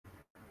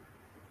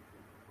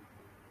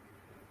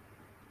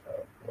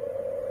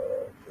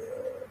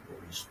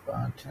bullish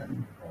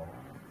pattern or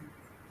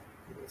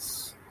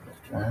this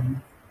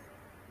pattern.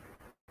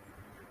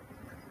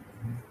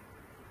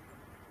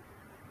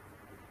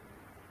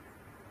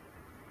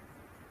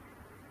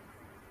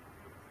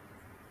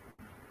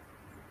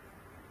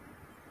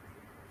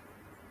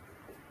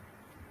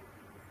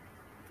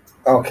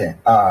 Okay,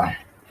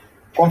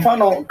 kwa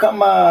mfano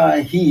kama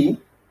hii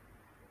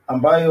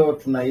ambayo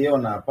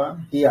tunaiona hapa,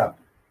 hii hapa.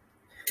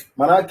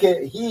 Manake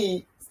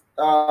hii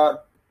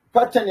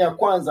pattern ya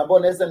kwanza ambayo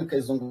naweza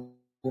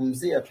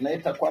nikaizungumzia,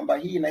 tunaita kwamba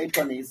hii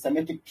inaitwa ni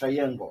symmetric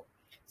triangle.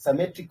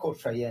 Symmetrical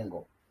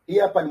triangle. Hii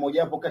hapa ni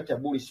mojawapo kati ya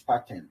bullish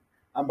pattern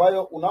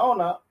ambayo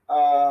unaona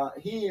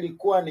hii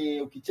ilikuwa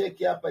ni,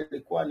 ukicheki hapa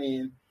ilikuwa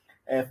ni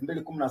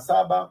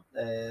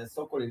 2017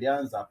 soko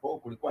lilianza hapo,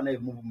 kulikuwa na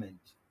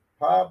movement.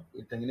 Pub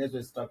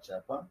itengenezwe structure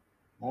hapa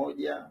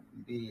 1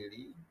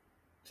 2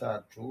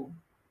 3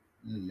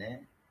 4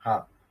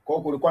 hapa. Kwa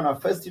hiyo kulikuwa na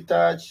first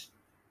touch,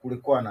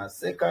 kulikuwa na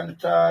second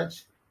touch,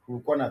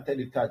 kulikuwa na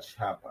third touch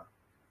hapa.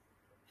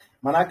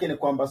 Manake ni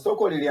kwamba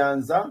soko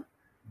lilianza,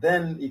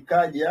 then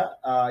ikaja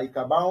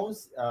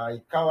ikabounce,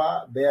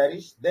 ikawa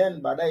bearish,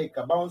 then baadaye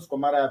ikabounce kwa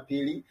mara ya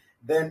pili,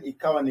 then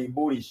ikawa ni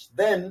bullish,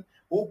 then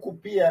huku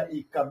pia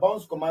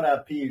ikabounce kwa mara ya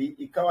pili,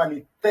 ikawa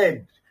ni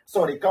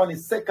ikawa ni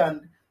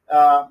second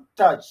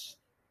touch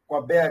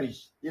kwa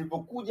bearish.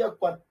 Ilipokuja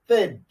kwa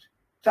third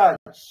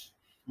touch,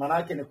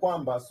 manake ni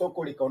kwamba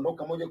soko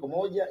likaondoka moja kwa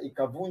moja,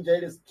 ikavunja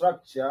ile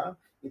structure,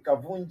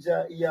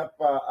 ikavunja hii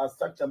hapa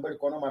structure ambayo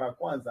ilikuwa na mara ya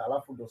kwanza,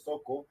 alafu ndio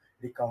soko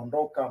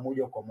likaondoka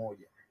moja kwa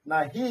moja.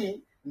 Na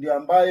hii ndio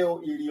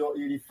ambayo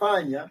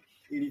ilifanya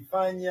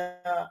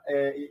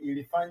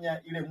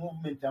ile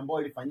movement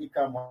ambayo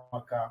ilifanyika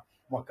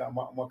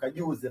mwaka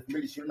juzi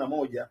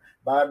 2021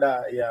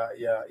 baada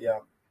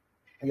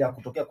ya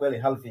kutokea kwa ile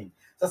halving.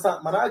 Sasa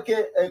maana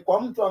yake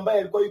kwa mtu ambaye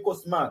alikuwa yuko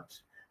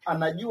smart,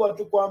 anajua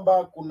tu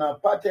kwamba kuna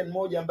pattern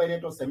moja ambayo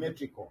inaitwa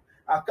symmetrical,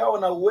 akawa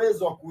na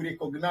uwezo wa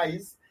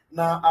kurecognize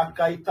na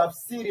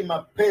akaitafsiri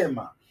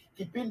mapema.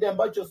 Kipindi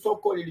ambacho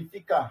soko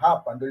lilifika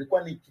hapa ndio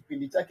ilikuwa ni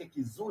kipindi chake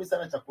kizuri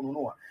sana cha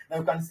kununua, na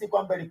you can see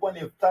kwamba ilikuwa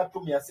ni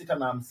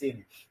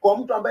 3650. Kwa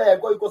mtu ambaye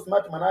alikuwa yuko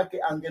smart,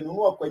 manake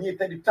angenunua kwenye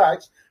third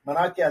touch,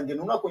 manake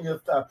angenunua kwenye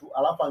 3000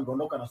 alafu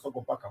angeondoka na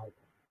soko mpaka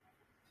huko.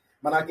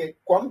 Manake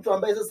kwa mtu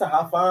ambaye sasa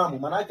hafahamu,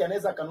 manake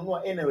anaweza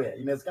akanunua anywhere.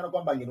 Inawezekana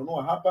kwamba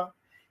angenunua hapa,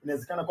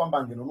 inawezekana kwamba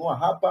angenunua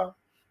hapa,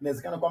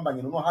 inawezekana kwamba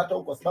angenunua hata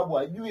huko, kwa sababu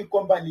hajui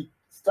kwamba ni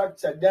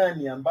structure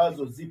gani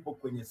ambazo zipo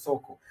kwenye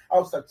soko,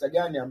 au structure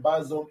gani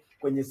ambazo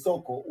kwenye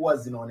soko huwa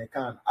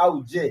zinaonekana,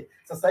 au je,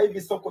 sasa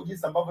hivi soko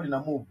jinsi ambavyo lina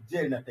move,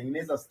 je,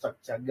 linatengeneza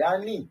structure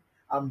gani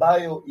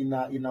ambayo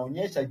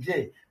inaonyesha,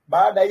 je,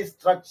 baada hii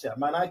structure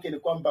maana yake ni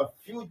kwamba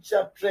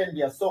future trend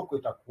ya soko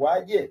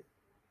itakuwaje?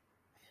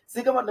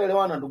 Si kama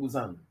tunaelewana ndugu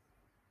zangu?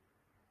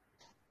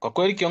 Kwa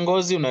kweli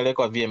kiongozi,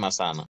 unaelekwa vyema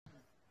sana.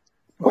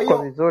 Uko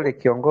vizuri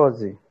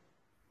kiongozi.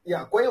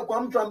 Kwa hiyo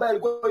kwa mtu ambaye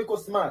alikuwa yuko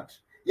smart,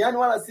 yani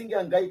wala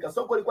singehangaika.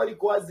 Soko lilikuwa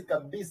liko wazi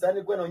kabisa, yani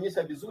ilikuwa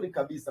inaonyesha vizuri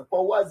kabisa,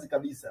 kwa uwazi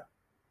kabisa.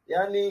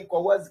 Yani kwa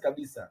uwazi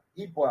kabisa.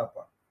 Ipo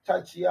hapa.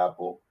 Touch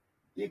hapo,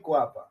 iko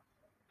hapa.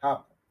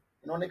 Hapa.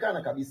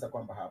 Inaonekana kabisa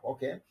kwamba hapa,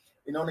 okay?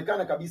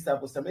 Inaonekana kabisa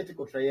hapo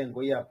symmetrical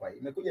triangle hii hapa.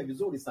 Imekuja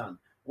vizuri sana.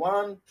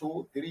 1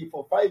 2 3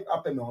 4 5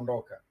 hapa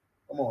imeondoka.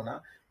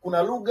 Umeona?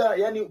 Kuna lugha,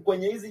 yani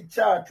kwenye hizi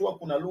chart huwa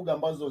kuna lugha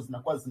ambazo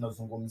zinakuwa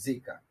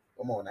zinazungumzika.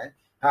 Umeona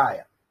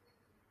Haya.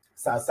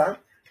 Sasa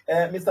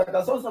Mr.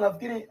 Kasoso,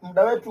 nafikiri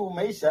muda wetu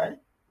umeisha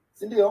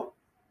si ndio?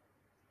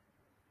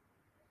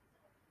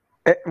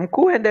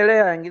 Mkuu,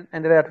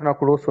 endelea,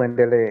 tunakuruhusu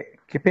endelee.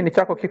 Kipindi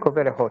chako kiko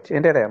very hot.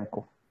 Endelea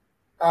mkuu.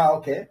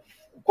 Okay.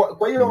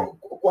 Kwa hiyo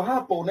kwa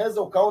hapo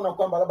unaweza ukaona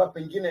kwamba labda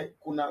pengine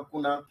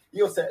kuna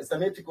hiyo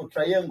symmetrical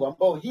triangle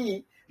ambayo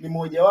hii ni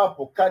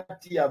mojawapo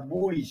kati ya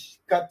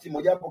bullish,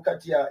 mojawapo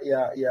kati ya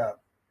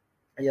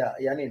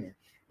nini?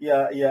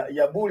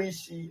 Ya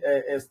bullish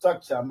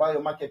structure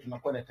ambayo market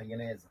tunakuwa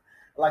inatengeneza.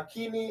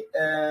 Lakini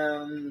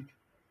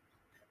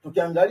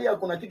tukiangalia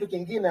kuna kitu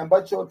kingine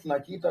ambacho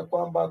tunakiita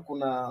kwamba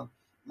kuna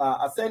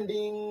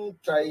descending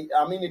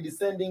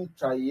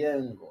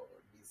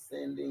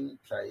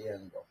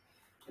triangle.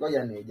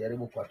 Ngoja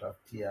nijaribu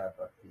kuwatafutia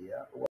hapa pia.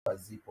 Huwa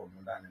zipo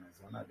ndani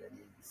nazionaga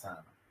nyingi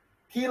sana.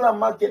 Kila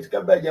market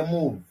kabla ya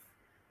move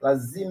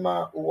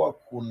lazima huwa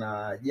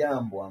kuna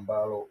jambo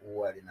ambalo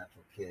huwa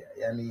linatokea.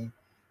 Yaani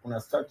kuna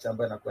structure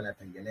ambayo inakuwa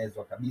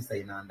inatengenezwa kabisa,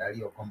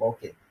 inaandaliwa kwamba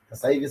okay,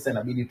 sasa hivi sasa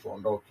inabidi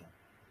tuondoke.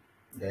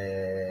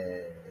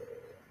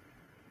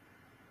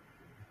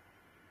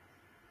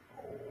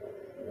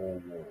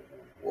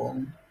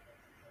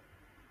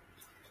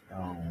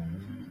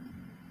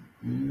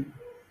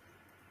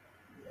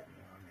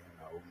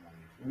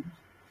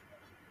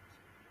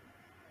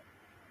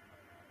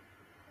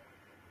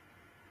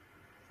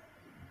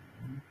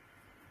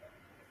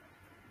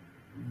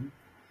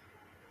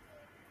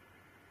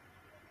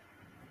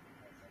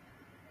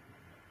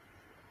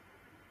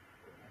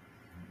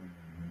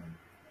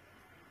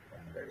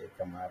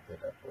 Kama hapa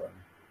itakuwa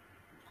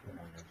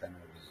inaonekana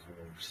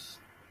vizuri.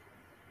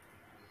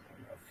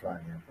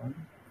 Fulani hapa.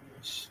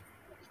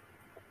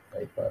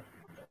 Hapa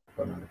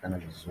panaonekana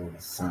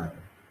vizuri sana.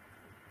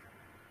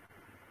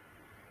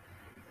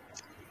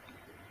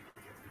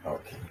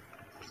 Okay.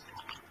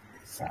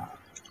 Sawa.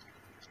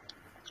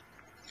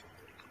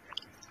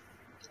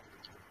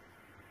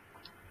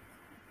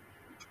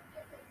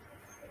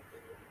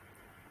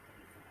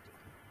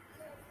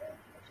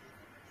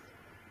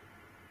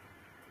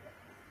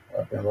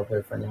 Wapi ambapo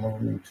ifanye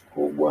movement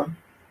kubwa,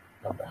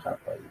 labda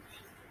hapa hivi.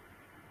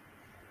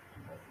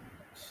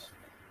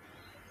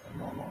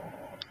 No.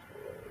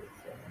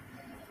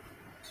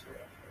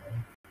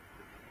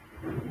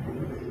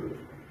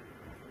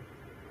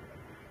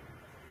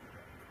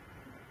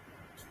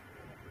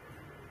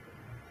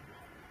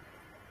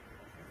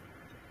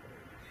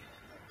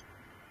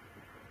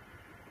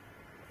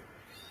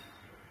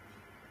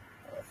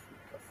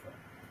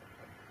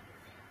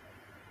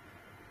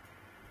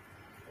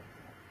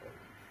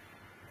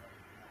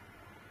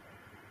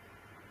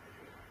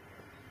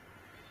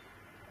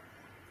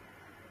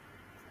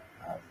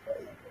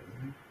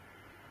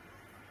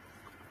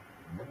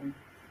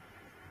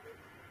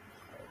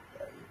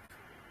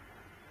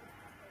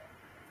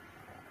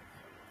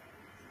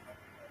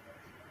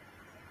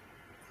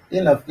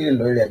 Hii nafikiri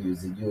ndio ile ya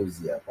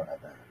juzi hapa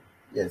nadhani.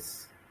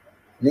 Yes.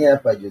 Ni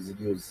hapa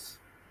juzi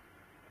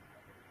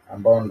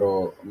ambao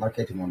ndo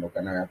market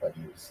imeondoka nayo hapa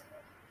juzi.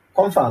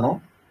 Kwa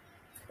mfano,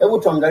 hebu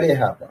tuangalie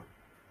hapa.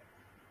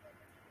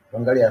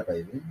 Tuangalie hapa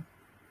hivi.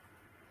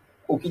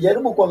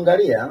 Ukijaribu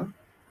kuangalia,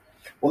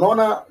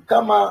 unaona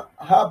kama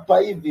hapa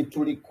hivi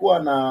tulikuwa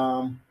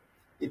na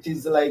it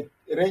is like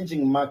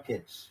ranging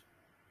market.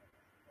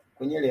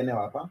 Kwenye ile eneo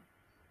hapa,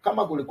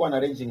 kama kulikuwa na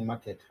ranging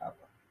market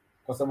hapa,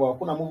 kwa sababu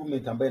hakuna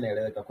movement ambayo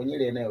inaeleweka kwenye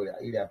ile eneo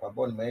ile hapa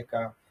ambapo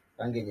nimeweka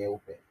rangi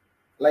nyeupe.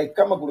 Like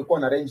kama kulikuwa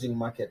na ranging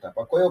market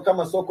hapa. Kwa hiyo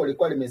kama soko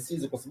lilikuwa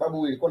limesizi kwa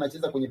sababu ilikuwa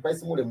inacheza kwenye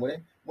price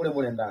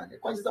mule ndani.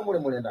 Kwa inacheza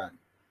mule ndani.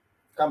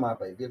 Kama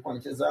hapa hivi ilikuwa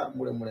inacheza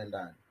mule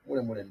ndani,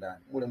 mule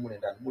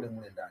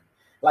ndani.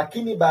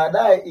 Lakini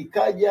baadaye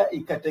ikaja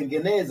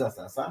ikatengeneza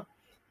sasa.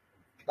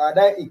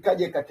 Baadaye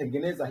ikaja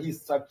ikatengeneza hii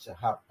structure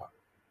hapa.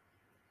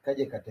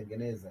 Ikaja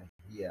ikatengeneza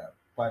here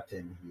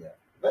pattern here.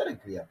 Very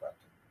clear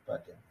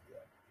pattern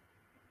here.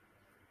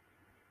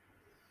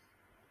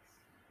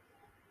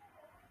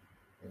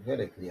 A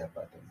very clear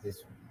pattern.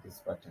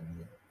 This pattern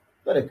here.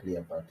 Very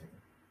clear pattern.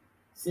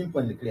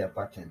 Simple and clear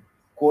pattern.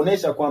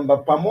 Kuonesha kwamba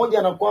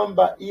pamoja na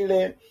kwamba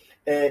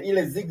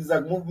ile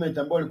zigzag movement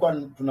ambayo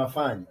ilikuwa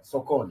tunafanya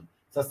sokoni,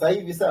 sasa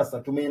hivi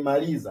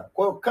tumeimaliza.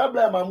 Kwa hiyo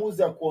kabla ya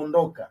maamuzi ya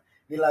kuondoka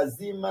ni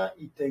lazima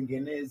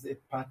itengeneze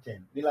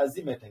pattern. Ni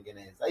lazima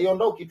itengeneze.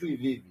 Haiondoki tu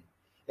hivi hivi.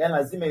 Yaani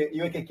lazima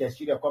iweke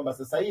kiashiria kwamba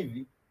sasa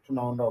hivi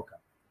tunaondoka.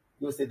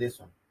 You say this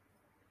one.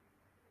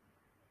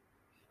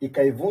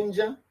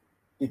 Ikaivunja,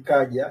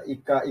 ikaja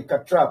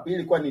trap. Hii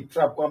ilikuwa ni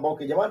trap kwamba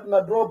okay jamani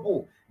tuna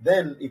drop,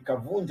 then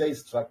ikavunja hii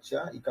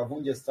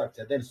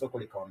structure, then soko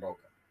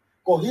likaondoka.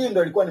 Kwa hii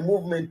ndio ilikuwa ni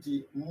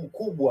movement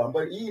mkubwa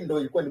ambayo hii ndio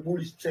ilikuwa ni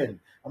bullish trend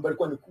ambayo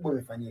ilikuwa ni kubwa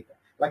imefanyika.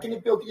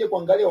 Lakini pia ukija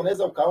kuangalia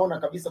unaweza ukaona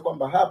kabisa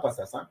kwamba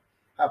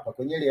hapa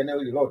kwenye ile eneo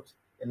hili lot,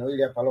 eneo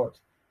hili hapa lot.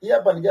 Hii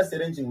hapa ni just a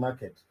ranging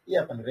market. Hii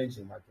hapa ni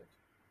ranging market.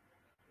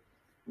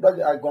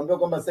 Ndio alikwambia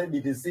kwamba sasa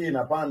BTC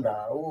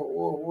inapanda,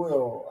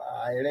 huyo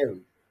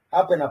haelewi.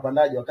 Hapa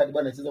inapandaje wakati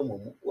bwana inacheza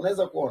mumu?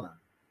 Unaweza kuona.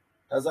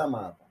 Tazama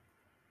hapa.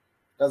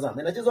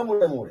 Tazama, inacheza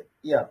mule.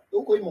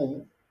 Huko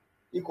mumu,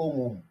 iko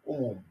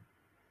mumu.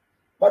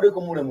 Bado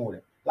iko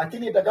mule.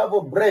 Lakini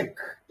itakavyo break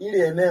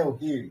ili eneo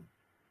hili.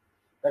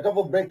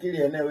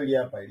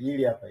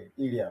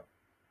 Hili hapa.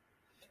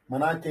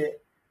 Manake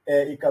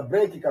ika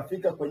break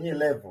ikafika kwenye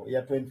level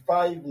ya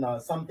 25 na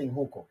something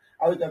huko.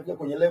 Au ikafika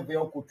kwenye level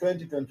ya huko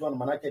 2021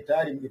 manake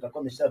tayari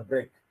itakuwa imesha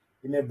break.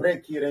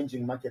 Break hii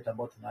ranging market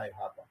ambayo tunayo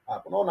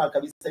hapa. Unaona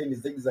kabisa hii ni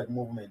zigzag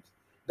movement.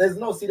 There is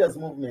no serious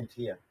movement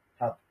here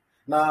hapa.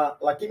 Na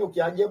lakini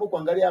ukiajabu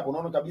kuangalia hapo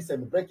unaona kabisa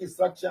break hii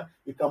structure,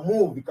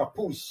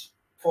 ika-push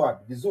forward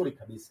vizuri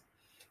kabisa.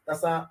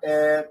 Sasa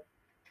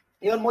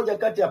hiyo moja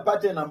kati ya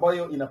pattern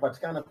ambayo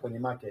inapatikana kwenye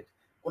market.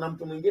 Kuna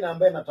mtu mwingine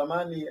ambaye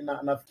natamani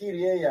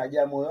nafikiri yeye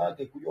haja moyo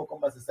wake kujua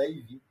kwamba sasa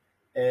hivi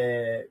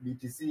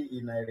BTC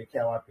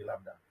inaelekea wapi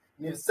labda.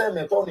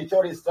 Niseme tu ni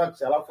chori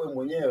structure alafu wewe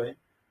mwenyewe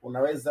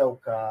unaweza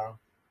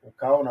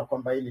ukaona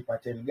kwamba hii ni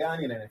pattern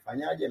gani na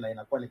inafanyaje na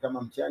inakuwa ni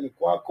kama mtihani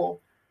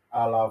kwako,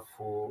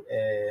 alafu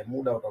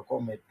muda utakuwa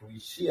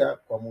umetuishia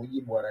kwa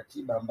mujibu wa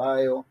ratiba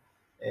ambayo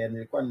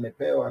nilikuwa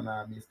nimepewa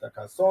na Mr.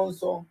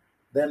 Kasonso.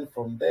 Then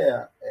from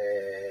there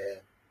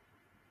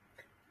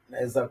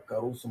naweza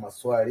kuruhusu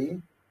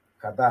maswali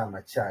kadhaa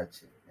machache.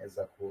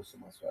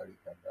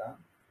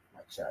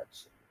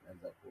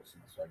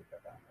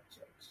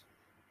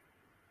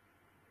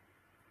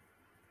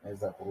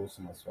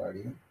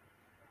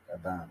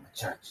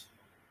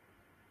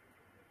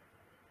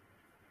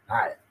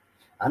 Haya.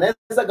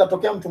 Anaweza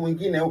katokea mtu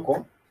mwingine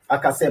huko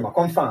akasema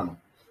kwa mfano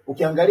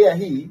ukiangalia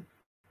hii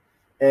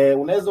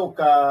unaweza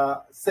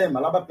ukasema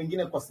labda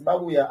pengine kwa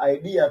sababu ya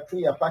idea tu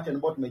ya pattern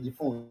ambayo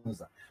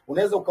tumejifunza.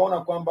 Unaweza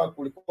ukaona kwamba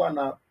kulikuwa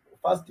na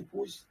first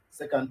push,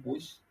 second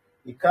push,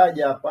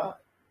 ikaja hapa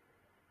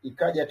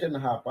ikaja tena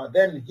hapa,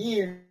 then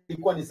hii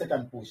ilikuwa ni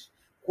second push.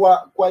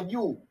 Kwa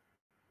juu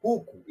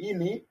huku hii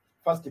ni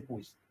first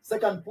push.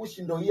 Second push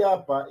ndio hii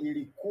hapa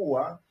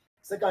ilikuwa,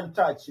 second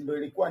touch ndio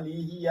ilikuwa ni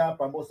hii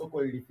hapa ambayo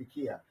soko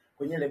lilifikia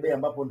kwenye ile bei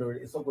ambapo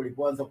ndio soko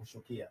lilipoanza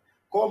kushukia.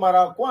 Kwa mara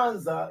ya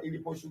kwanza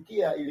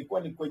iliposhukia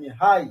ilikuwa ni kwenye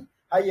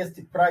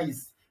highest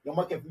price ya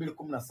mwaka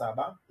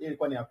 2017, hii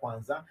ilikuwa ni ya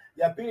kwanza.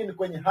 Ya pili ni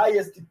kwenye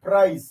highest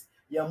price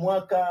ya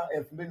mwaka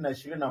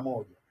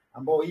 2021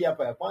 ambao hii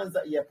hapa ya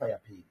kwanza, hii hapa ya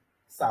pili.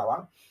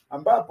 Sawa?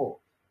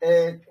 Ambapo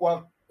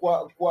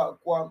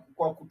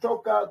kwa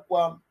kutoka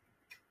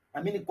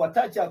kwa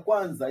touch ya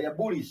kwanza ya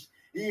bullish,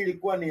 hii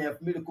ilikuwa ni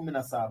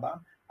 2017,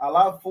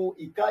 alafu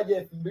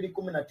ikaja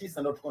 2019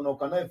 ndio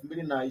tukaondoka nayo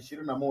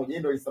 2021. Hii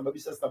ndio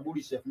ilisababisha sasa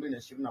bullish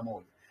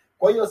 2021.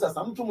 Kwa hiyo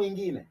sasa mtu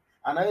mwingine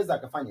anaweza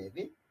akafanya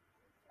hivi,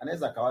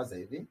 anaweza akawaza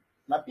hivi,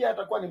 na pia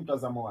atakuwa ni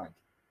mtazamo wake.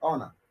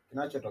 Ona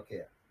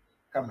kinachotokea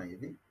kama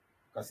hivi,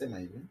 ukasema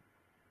hivi,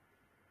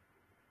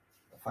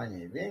 fanya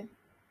hivi,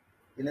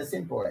 in a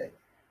simple way,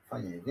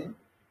 fanya hivi,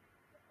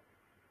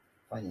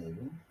 fanya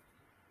hivi,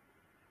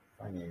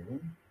 fanya hivi,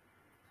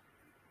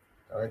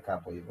 kaweka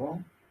hapo hivyo,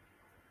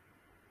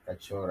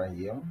 kachora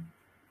hiyo,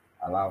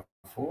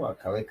 alafu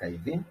akaweka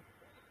hivi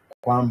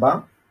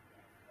kwamba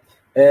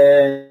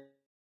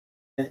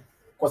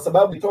kwa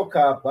sababu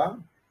itoka hapa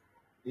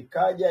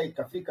ikaja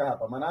ikafika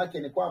hapa, maana yake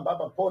ni kwamba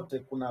hapa pote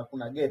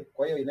kuna gap.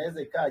 Kwa hiyo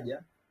inaweza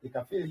ikaja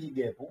ikafill hii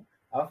gap,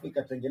 alafu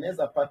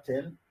ikatengeneza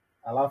pattern,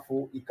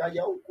 alafu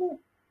ikaja huku.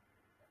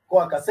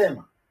 Kwa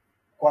akasema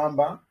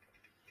kwamba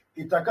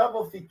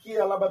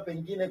itakapofikia labda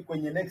pengine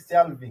kwenye next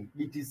halving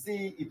BTC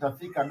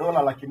itafika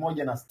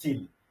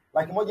 $160,000.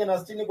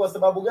 $160,000 kwa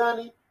sababu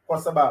gani?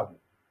 Kwa sababu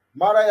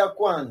mara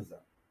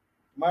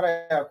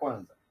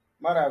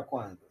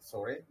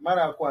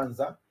ya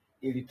kwanza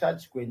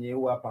ilitouch kwenye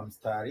huu hapa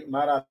mstari,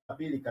 mara ya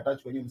pili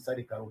ikatouch kwenye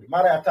mstari karudi,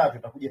 mara ya tatu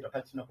itakuja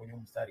itatouch na kwenye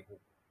mstari huu.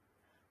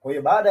 Kwa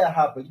hiyo baada ya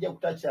hapo ikija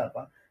kutouch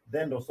hapa,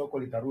 then ndo soko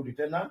litarudi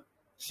tena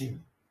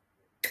chini.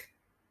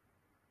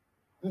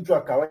 Mtu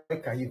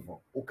akaweka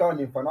hivyo, ukawa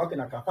ni mfano wake,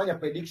 na akafanya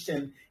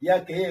prediction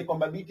yake yeye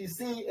kwamba BTC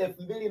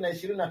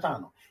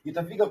 2025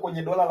 itafika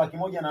kwenye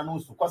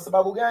 $150,000. Kwa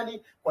sababu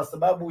gani? Kwa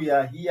sababu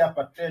ya hii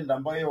hapa trend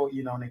ambayo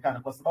inaonekana,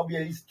 kwa sababu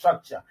ya hii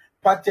structure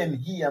pattern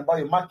hii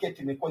ambayo market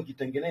imekuwa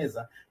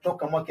ikitengeneza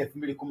toka mwaka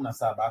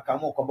 2017.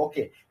 Akaamua kwamba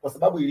okay, kwa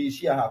sababu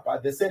iliishia hapa,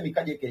 the same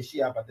ikaja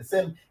ikaishia hapa, the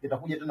same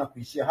itakuja tena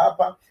kuishia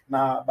hapa,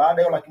 na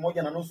baada ya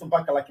 $150,000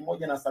 mpaka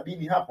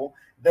 $170,000 hapo,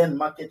 then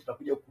market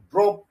itakuja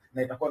kudrop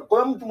na itakuwa.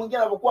 Kwa hiyo mtu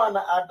mwingine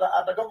anapokuwa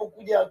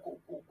atakapokuja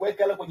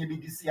kuweka ile kwenye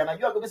BTC,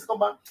 anajua kabisa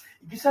kwamba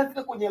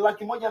ikishafika kwenye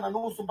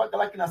 $150,000 mpaka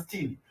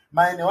 $160,000,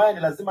 maeneo haya ni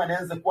lazima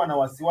nianze kuwa na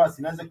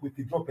wasiwasi, nianze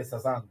kuwithdraw pesa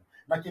zangu.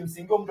 Na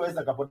kimsingi mtu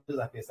aweza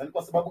akapoteza pesa. Ni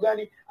kwa sababu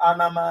gani?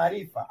 Ana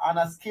maarifa,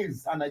 ana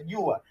skills,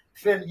 anajua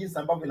trend jinsi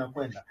ambavyo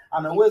inakwenda,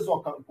 ana uwezo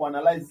wa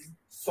kuanalyze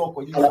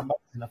soko jinsi ambavyo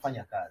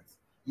linafanya kazi.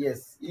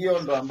 Yes, hiyo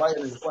ndo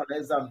ambayo nilikuwa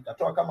naweza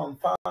nikatoa kama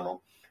mfano,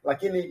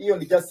 lakini hiyo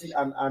ni just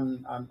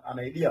an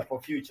idea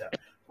for future.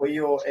 Kwa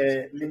hiyo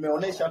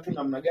nimeonyesha tu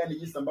namna gani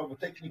jinsi ambavyo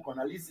technical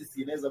analysis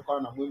inaweza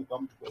kuwa na muhimu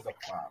kwa mtu kuweza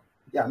kufahamu.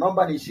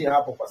 Naomba niishie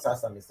hapo kwa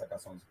sasa, Mr.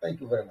 Kasonzo.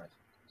 Thank you very much.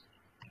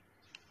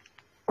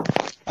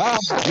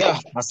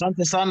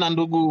 Asante sana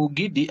ndugu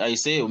Gidy. I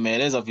say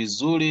umeeleza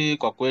vizuri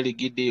kwa kweli.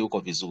 Gidy uko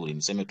vizuri,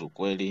 niseme tu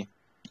kweli.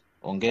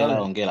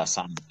 Ongera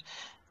sana.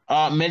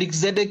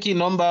 Melkizedeki,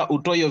 naomba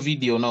utoe hiyo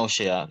video unao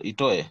share,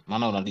 itoe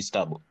maana una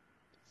disturb.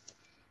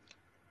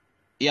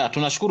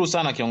 Tunashukuru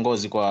sana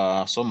kiongozi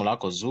kwa somo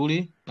lako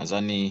zuri.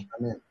 Nadhani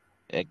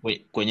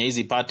kwenye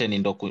hizi pattern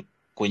ndo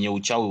kwenye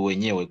uchawi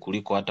wenyewe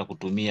kuliko hata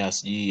kutumia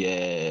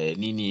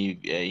nini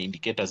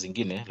indicator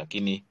zingine,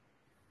 lakini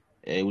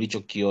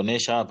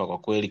ulichokionyesha hapa kwa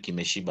kweli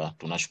kimeshiba.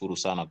 Tunashukuru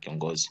sana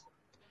kiongozi.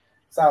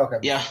 Sawa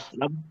kabisa.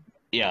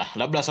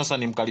 Labda sasa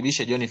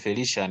nimkaribishe John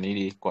Felician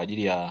ili kwa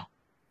ajili ya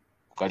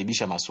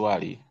kukaribisha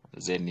maswali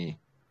zeni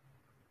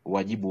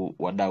wajibu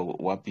wadau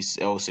wapi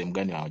au sehemu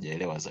gani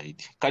hawajaelewa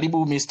zaidi.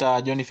 Karibu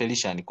Mr. John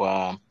Felician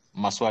kwa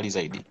maswali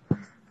zaidi.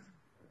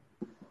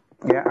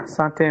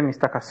 Asante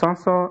Mr.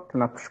 Kasonzo,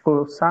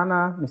 tunakushukuru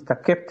sana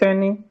Mr.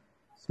 Captain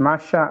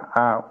Smasha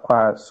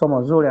kwa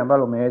somo zuri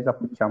ambalo umeweza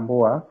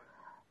kuchambua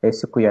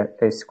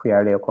siku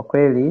ya leo. Kwa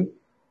kweli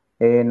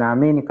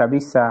naamini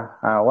kabisa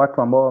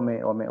watu ambao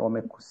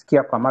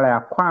wamekusikia kwa mara ya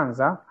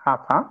kwanza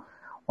hapa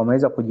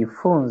wameweza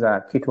kujifunza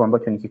kitu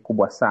ambacho ni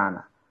kikubwa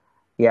sana.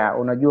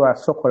 Unajua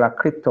soko la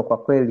crypto kwa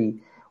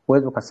kweli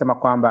huwezi ukasema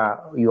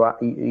kwamba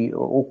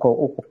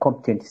uko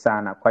competent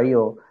sana. Kwa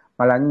hiyo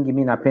mara nyingi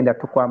mimi napenda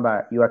tu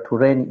kwamba you are to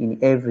learn in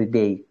every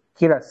day.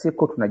 Kila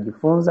siku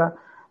tunajifunza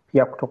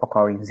pia kutoka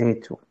kwa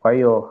wenzetu. Kwa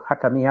hiyo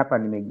hata mimi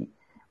hapa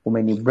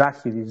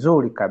umenibrush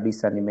vizuri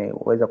kabisa,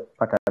 nimeweza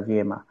kupata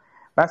vyema.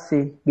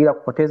 Basi bila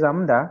kupoteza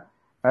muda,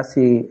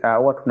 basi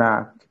huwa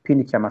tuna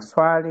kipindi cha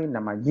maswali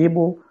na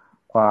majibu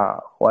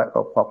kwa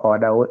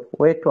wadau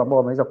wetu ambao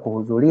wameweza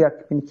kuhudhuria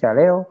kipindi cha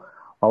leo,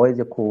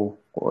 waweze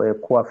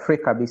kuwa free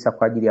kabisa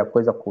kwa ajili ya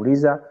kuweza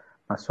kuuliza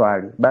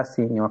maswali.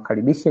 Basi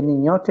niwakaribishe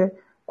ninyi nyote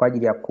kwa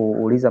ajili ya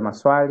kuuliza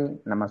maswali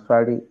na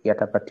maswali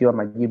yatapatiwa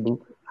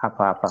majibu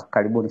hapa hapa.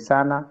 Karibuni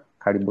sana,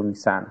 karibuni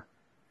sana.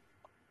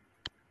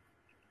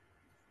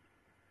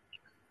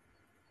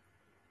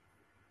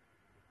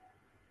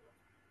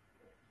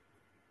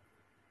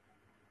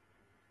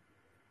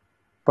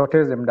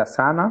 Poteze muda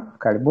sana,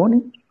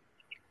 karibuni.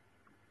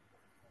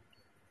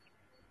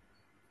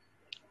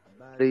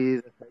 Habari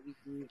za sahihi,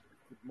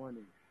 good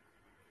morning.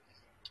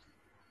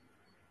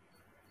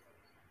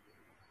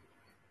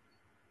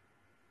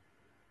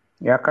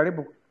 Ya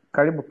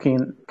karibu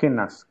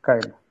Kinas,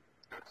 karibu.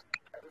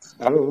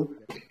 Halo.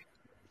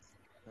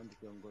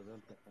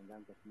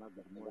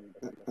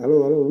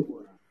 Halo.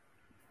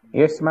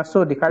 Yes,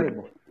 Masudi,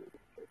 karibu.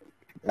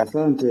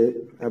 Asante.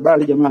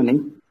 Habari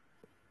jamani?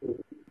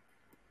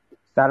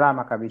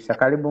 Salama kabisa.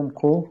 Karibu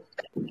mkuu.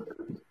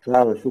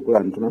 Sawa,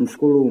 shukrani.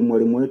 Tunamshukuru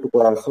mwalimu wetu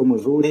kwa somo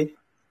zuri.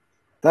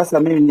 Sasa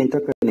mimi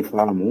nitaka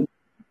nifahamu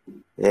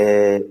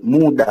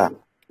muda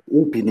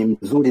upi ni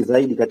mzuri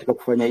zaidi katika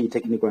kufanya hii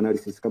technical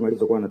analysis kama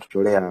alizokuwa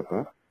anatutolea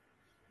hapa.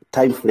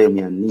 Time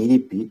frame ni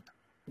ipi,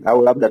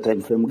 au labda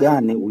time frame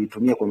gani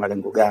uitumie kwa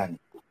malengo gani?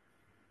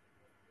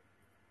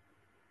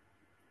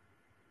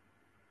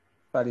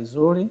 Swali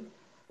zuri.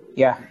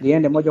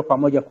 Liende moja kwa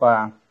moja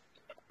kwa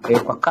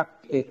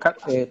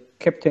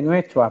captain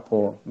wetu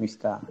hapo,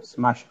 Mr.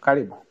 Smash,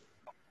 karibu.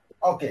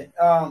 Okay,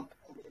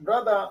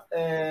 brother,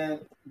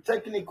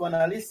 technical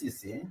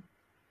analysis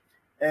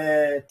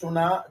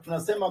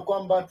tunasema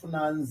kwamba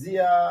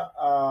tunaanzia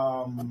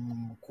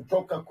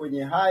kutoka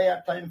kwenye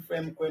higher time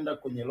frame kwenda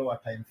kwenye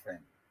lower time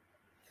frame.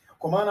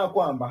 Kwa maana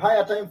kwamba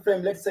higher time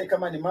frame, let's say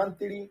kama ni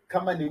monthly,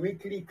 kama ni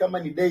weekly, kama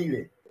ni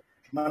daily,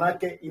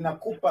 manake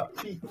inakupa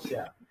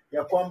picha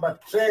ya kwamba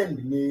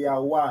trend ni ya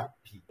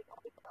wapi.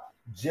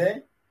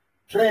 Je,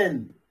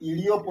 trend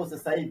iliyopo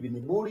sasa hivi ni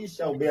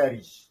bullish au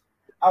bearish,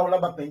 au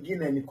labda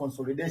pengine ni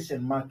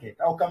consolidation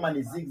market, au kama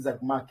ni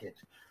zigzag market.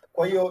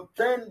 Kwa hiyo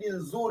trend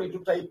nzuri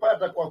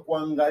tutaipata kwa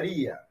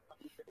kuangalia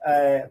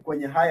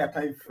kwenye higher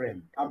time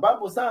frame,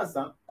 ambapo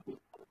sasa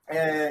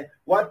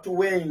watu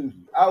wengi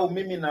au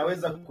mimi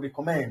naweza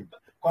kurecommend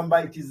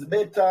kwamba it is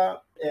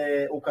better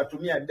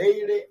ukatumia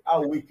daily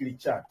au weekly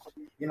chart.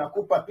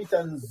 Inakupa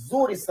picha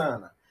nzuri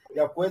sana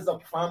ya kuweza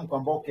kufahamu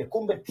kwamba okay,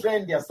 kumbe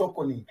trend ya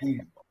soko ni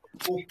hili.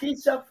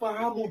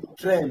 Ukishafahamu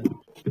trend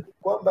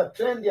kwamba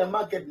trend ya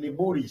market ni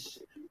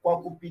bullish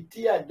kwa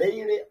kupitia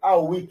daily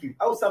au weekly,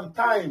 au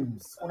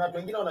sometimes kuna watu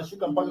wengine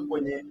wanashuka mpaka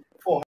kwenye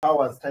 4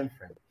 hours time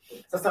frame.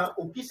 Sasa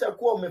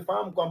ukishakuwa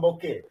umefahamu kwamba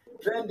okay,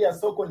 trend ya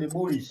soko ni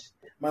bullish,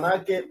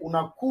 manake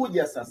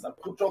unakuja sasa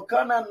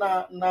kutokana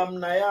na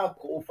namna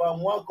yako,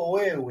 ufahamu wako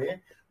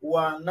wewe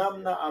wa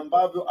namna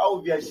ambavyo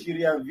au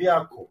viashiria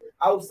vyako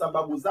au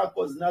sababu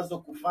zako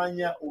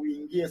zinazokufanya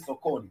uingie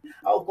sokoni,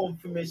 au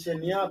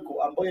confirmation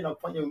yako ambayo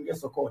inakufanya uingie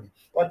sokoni.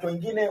 Watu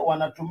wengine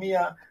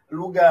wanatumia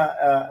lugha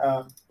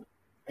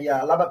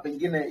ya labda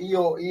pengine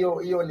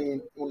hiyo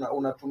ni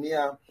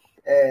unatumia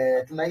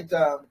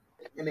tunaita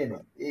nini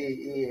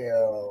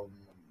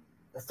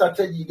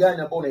strategy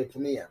gani ambayo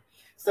unaitumia.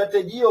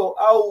 Strategy hiyo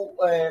au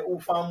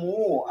ufahamu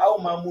huo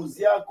au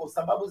maamuzi yako,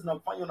 sababu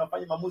zinafanya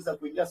unafanya maamuzi ya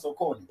kuingia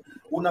sokoni,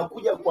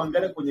 unakuja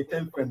kuangalia kwenye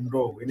time frame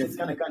ndogo.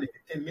 Inawezekana kama ni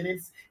 15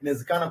 minutes,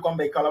 inawezekana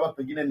kwamba ikawa labda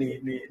pengine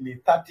ni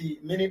 30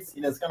 minutes,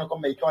 inawezekana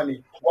kwamba ikawa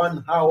ni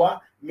 1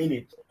 hour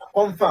minute.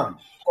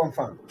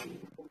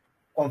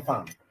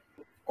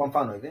 Kwa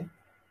mfano hivi,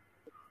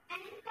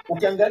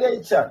 ukiangalia hii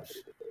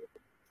chart,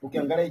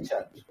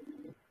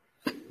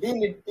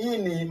 hii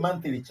ni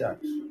monthly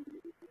chart.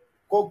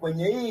 Kwa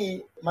kwenye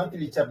hii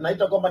monthly chart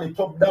naita kwamba ni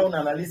top down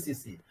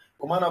analysis,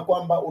 kwa maana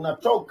kwamba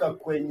unatoka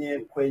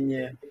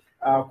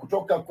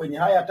kutoka kwenye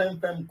higher time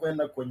frame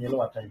kwenda kwenye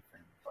lower time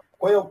frame.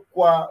 Kwa hiyo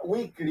kwa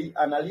weekly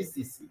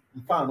analysis,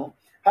 mfano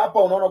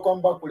hapa unaona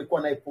kwamba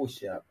kulikuwa na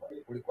push hapa,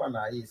 kulikuwa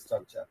na hii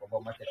structure hapa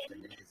ambayo market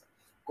tengeneza.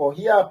 Kwa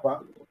hiyo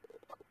hapa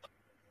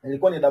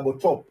ilikuwa ni double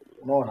top,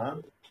 unaona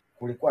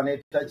kulikuwa na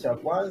touch ya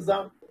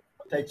kwanza,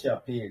 touch ya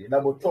pili,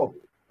 double top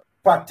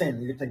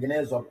pattern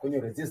ilitengenezwa kwenye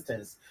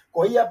resistance.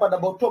 Kwa hiyo hapa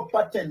double top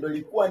pattern ndio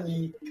ilikuwa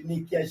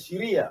ni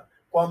kiashiria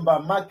kwamba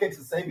market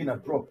sasa hivi ina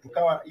drop.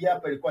 Tukawa hii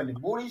hapa ilikuwa ni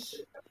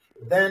bullish,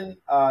 then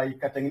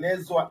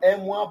ikatengenezwa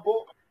M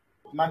hapo,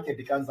 market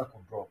ikaanza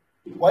ku drop.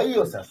 Kwa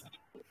hiyo sasa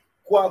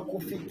kwa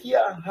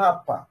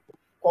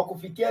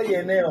kufikia ile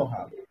eneo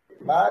hapa,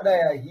 baada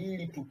ya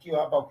hili tukio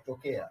hapa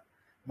kutokea,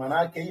 maana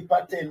yake hii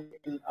pattern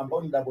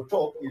ambayo ni double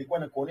top ilikuwa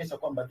ni kuonesha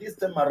kwamba this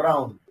time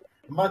around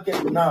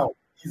market now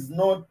is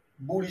not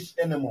bullish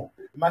anymore,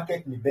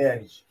 market ni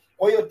bearish.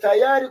 Kwa hiyo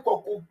tayari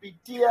kwa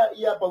kupitia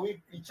hii hapa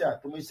weekly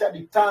chart tumesha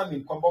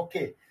determine kwamba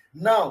okay,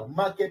 now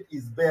market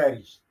is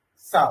bearish.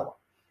 Sawa.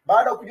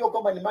 Baada ya kujua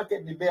kwamba ni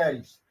market ni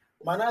bearish,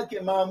 maana yake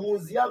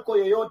maamuzi yako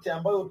yoyote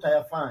ambayo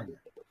utayafanya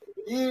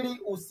ili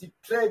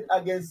usitrade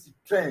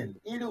against trend,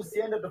 ili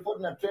usiende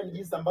tofauti na trend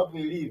jinsi ambavyo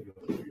ilivyo,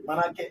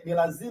 maana yake ni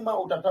lazima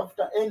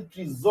utatafuta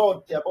entry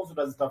zote ambazo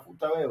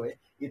utazitafuta wewe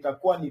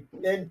itakuwa ni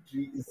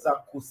entry za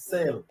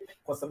kusell.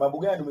 Kwa sababu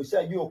gani?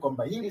 Umeshajua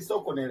kwamba hili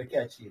soko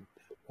linaelekea chini.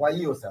 Kwa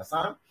hiyo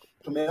sasa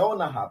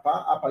tumeona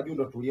hapa juu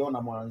ndo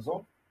tuliona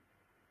mwanzo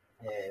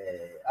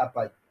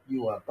hapa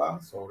juu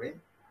hapa, sorry,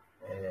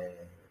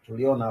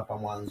 tuliona hapa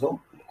mwanzo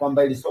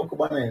kwamba ili soko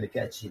bwana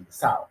inaelekea chini.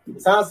 Sawa.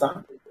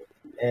 Sasa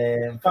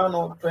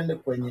mfano twende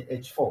kwenye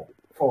H4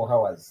 4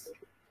 hours.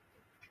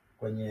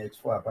 Kwenye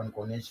H4 hapa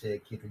nikuonyeshe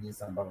kitu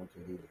jinsi ambavyo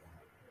kilivyo.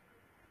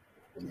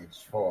 Kwenye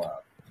H4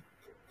 hapa.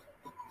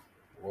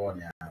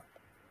 Uone hapa.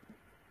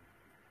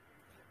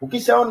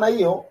 Ukishaona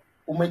hiyo,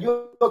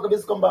 umejua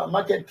kabisa kwamba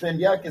market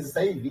trend yake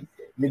sasa hivi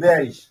ni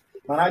bearish.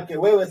 Maanake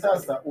wewe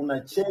sasa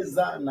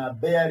unacheza na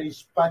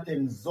bearish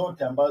pattern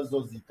zote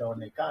ambazo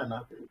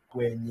zitaonekana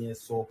kwenye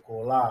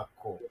soko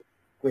lako.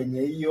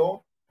 Kwenye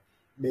hiyo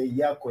bei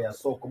yako ya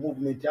soko,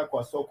 movement yako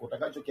ya soko,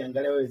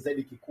 utakachokiangalia wewe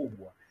zaidi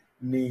kikubwa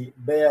ni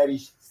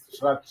bearish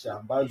structure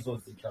ambazo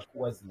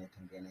zitakuwa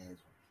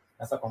zimetengenezwa.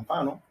 Sasa kwa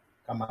mfano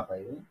kama hapa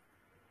hivi,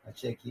 na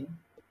cheki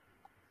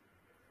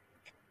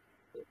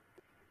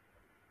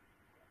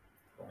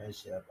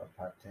kuonyesha hapa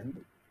pattern.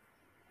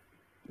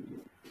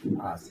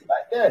 Si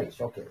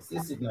bearish. Okay,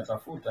 sisi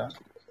tunatafuta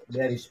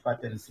bearish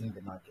patterns in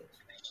the market.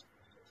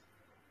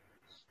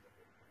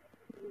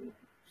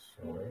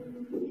 So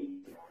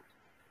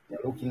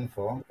we're looking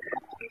for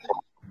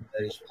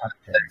bearish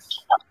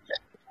patterns.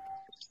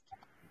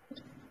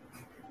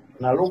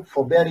 Na look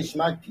for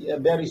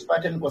bearish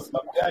pattern kwa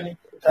sababu gani?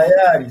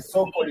 Tayari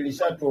soko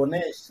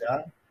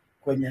lilishatuonesha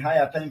kwenye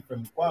higher time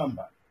frame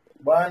kwamba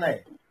bwana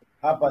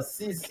hapa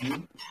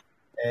sisi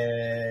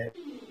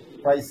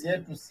price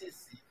yetu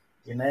sisi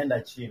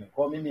inaenda chini.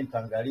 Kwa mimi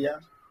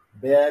nitaangalia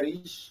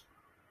bearish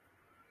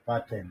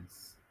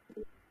patterns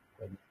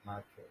kwenye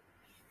market.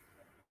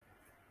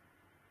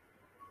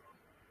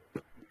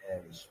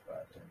 Bearish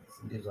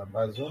patterns ndizo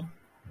ambazo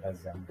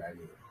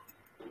ndaziangalia.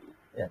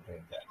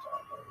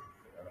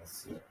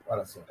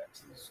 Wala sio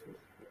tatizo.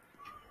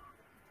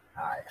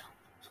 Haya.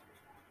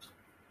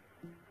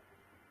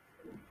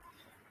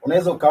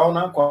 Unaweza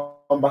ukaona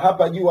kwamba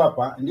hapa juu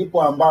hapa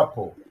ndipo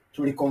ambapo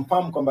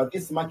tuliconfirm kwamba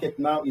this market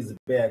now is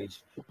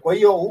bearish. Kwa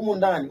hiyo humu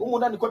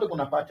ndani kote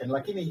kuna pattern,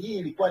 lakini hii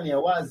ilikuwa ni ya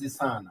wazi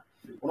sana.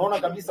 Unaona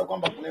kabisa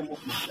kwamba kuna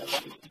movement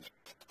hapa.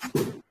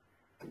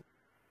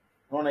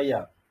 Unaona hii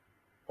hapa.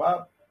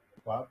 Pap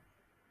pap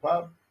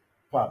pap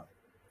pap.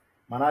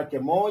 Manake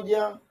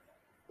moja,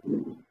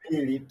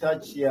 pili,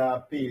 touch ya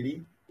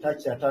pili,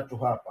 touch ya tatu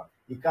hapa.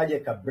 Ikaje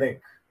ka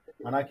break.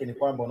 Manake ni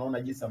kwamba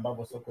unaona jinsi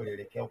ambavyo soko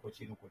lielekea huko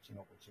chini.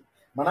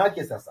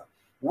 Manake sasa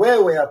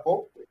wewe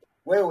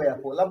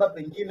hapo labda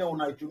pengine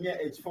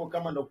unaitumia H4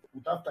 kama ndo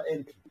kutafuta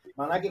entry.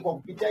 Manake kwa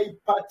kupitia hii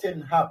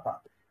pattern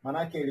hapa,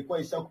 manake ilikuwa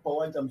ishakupa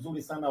uwanja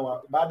mzuri sana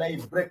wa baada hii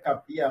break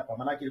up hii hapa.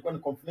 Manake ilikuwa ni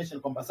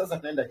confirmation kwamba sasa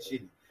tunaenda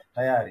chini.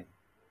 Tayari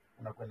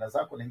unakwenda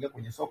zako, unaingia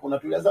kwenye soko,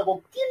 unatulia zako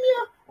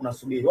kimya,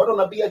 unasubiri. Watu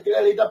wanapiga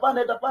kelele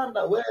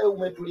itapanda, wewe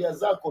umetulia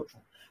zako tu.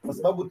 Kwa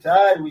sababu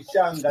tayari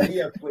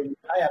ushaangalia kwenye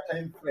higher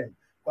time frame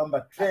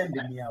kwamba trend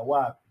ni ya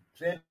wapi.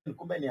 Trend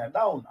kumbe ni ya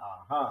down.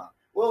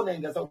 Wewe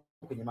unaingia zako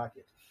kwenye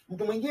market.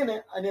 Mtu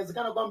mwingine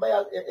anawezekana kwamba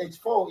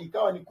H4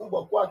 ikawa ni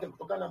kubwa kwake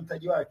kutokana na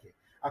mtaji wake.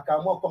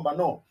 Akaamua kwamba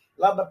no,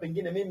 labda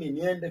pengine mimi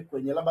niende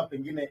kwenye labda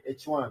pengine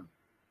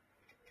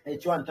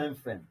H1 time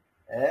frame.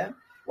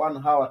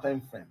 1 hour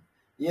time frame.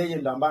 Yeye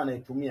ndo ambaye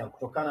anaitumia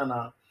kutokana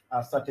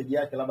na strategy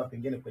yake labda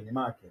pengine kwenye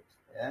market.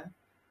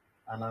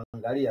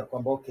 Anaangalia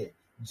kwamba okay,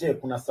 je,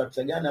 kuna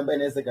structure gani ambayo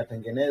inaweza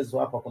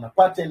ikatengenezwa hapa? Kuna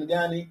pattern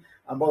gani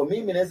ambayo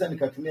mimi naweza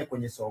nikatumia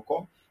kwenye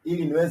soko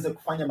ili niweze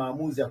kufanya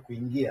maamuzi ya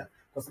kuingia?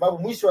 Kwa sababu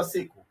mwisho wa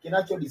siku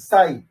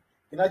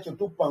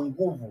kinachotupa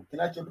nguvu,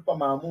 kinachotupa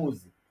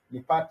maamuzi ni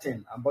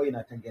pattern ambayo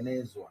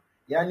inatengenezwa.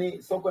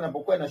 Yaani soko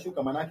inapokuwa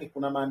inashuka, manake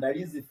kuna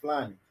maandalizi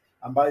fulani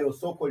ambayo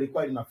soko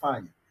lilikuwa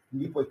linafanya,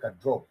 ndipo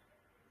ikadrop.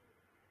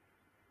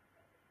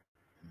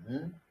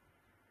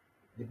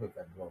 Ndipo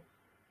ikadrop.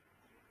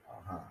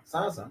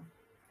 Sasa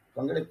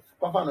tuangalie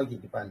kwa mfano hiki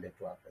kipande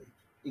tu hapa hiki.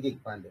 Hiki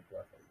kipande tu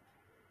hapa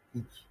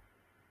hiki.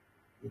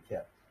 Hiki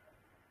hapa.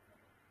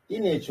 Hii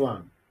ni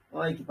H1.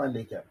 Unaona hiki kipande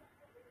hiki hapa.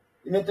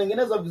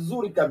 Imetengenezwa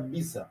vizuri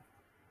kabisa.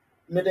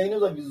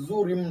 Imetengenezwa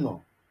vizuri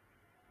mno.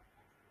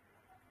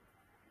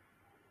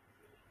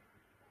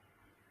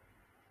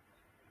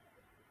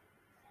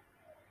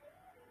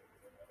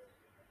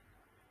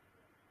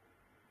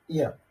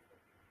 Yeah.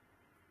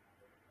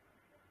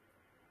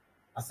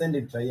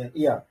 Ascending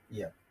triangle. Yeah.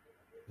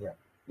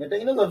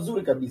 Imetengenezwa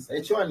vizuri kabisa.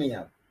 H1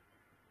 hapa.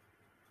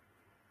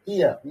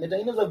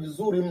 Imetengenezwa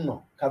vizuri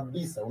mno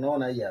kabisa.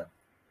 Unaona hii hapa.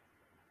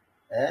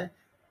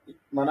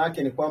 Maana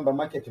yake ni kwamba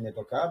market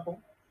imetoka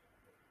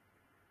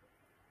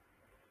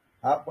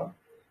hapa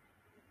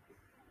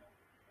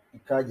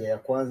ikaja ya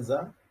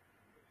kwanza,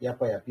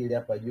 hapa ya pili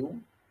hapa juu,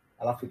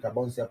 alafu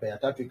ikabounce hapa ya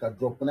tatu,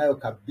 ikadrop nayo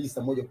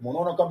kabisa moja kwa moja.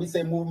 Unaona kabisa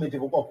hii movement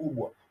ilikuwa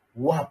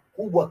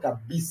kubwa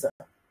kabisa.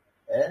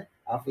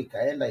 Alafu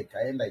ikaenda.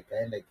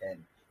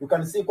 You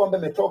can see kwamba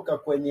imetoka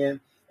kwenye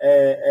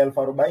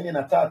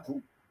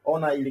 1043.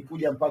 Ona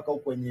ilikuja mpaka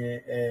huko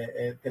kwenye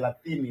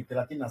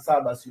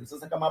 37 sio.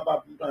 Sasa kama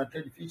hapa mtu ana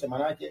trade future,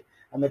 maana yake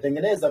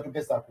ametengeneza tu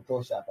pesa ya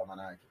kutosha hapa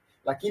maana yake.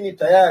 Lakini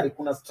tayari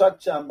kuna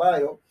structure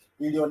ambayo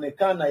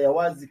ilionekana ya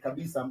wazi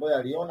kabisa ambayo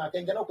aliona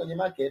akaingia nao kwenye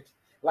market,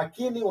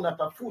 lakini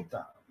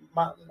unatafuta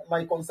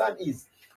my concern is